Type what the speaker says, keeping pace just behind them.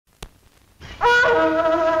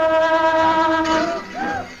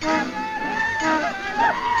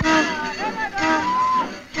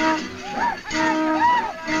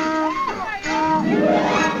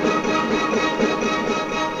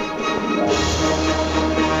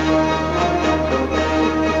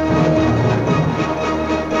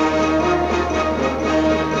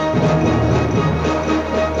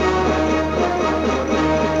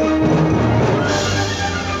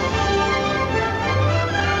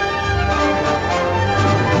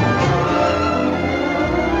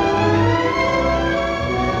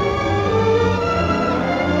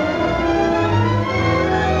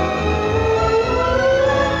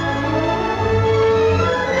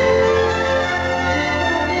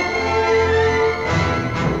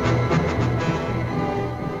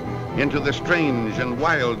Into the strange and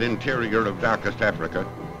wild interior of darkest Africa,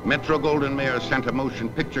 Metro-Goldwyn-Mayer sent a motion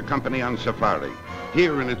picture company on safari.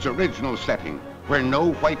 Here in its original setting, where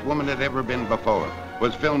no white woman had ever been before,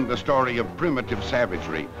 was filmed the story of primitive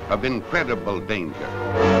savagery, of incredible danger.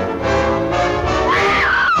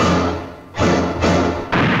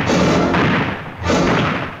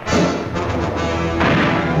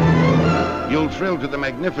 You'll thrill to the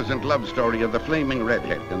magnificent love story of the flaming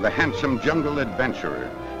redhead and the handsome jungle adventurer,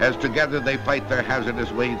 as together they fight their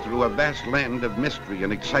hazardous way through a vast land of mystery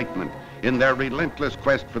and excitement in their relentless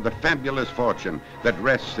quest for the fabulous fortune that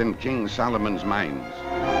rests in King Solomon's mines.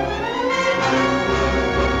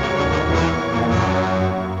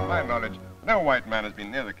 To my knowledge, no white man has been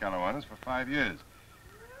near the Calawanas for 5 years.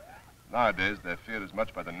 Nowadays, they're feared as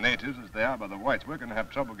much by the natives as they are by the whites. We're going to have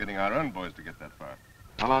trouble getting our own boys to get that far.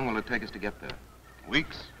 How long will it take us to get there?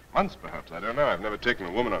 Weeks, months perhaps, I don't know. I've never taken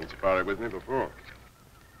a woman on safari with me before.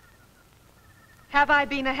 Have I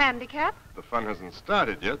been a handicap? The fun hasn't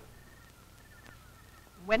started yet.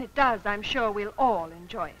 When it does, I'm sure we'll all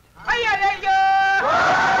enjoy it.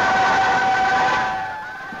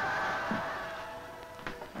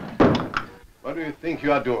 What do you think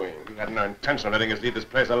you're doing? You had no intention of letting us leave this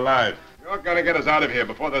place alive. You're going to get us out of here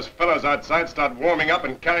before those fellows outside start warming up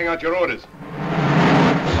and carrying out your orders.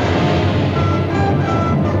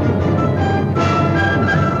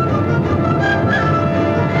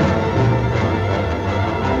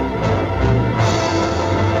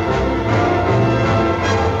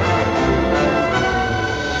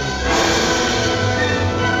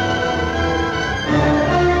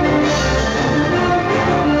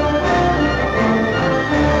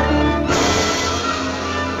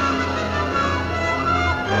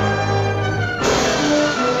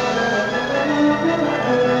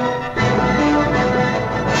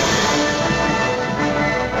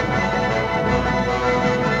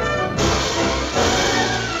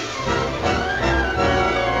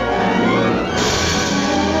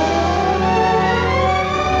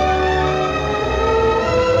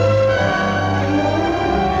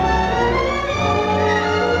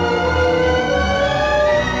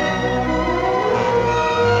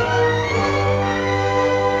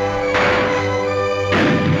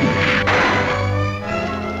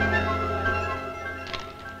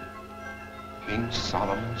 King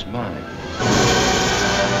Solomon's mine.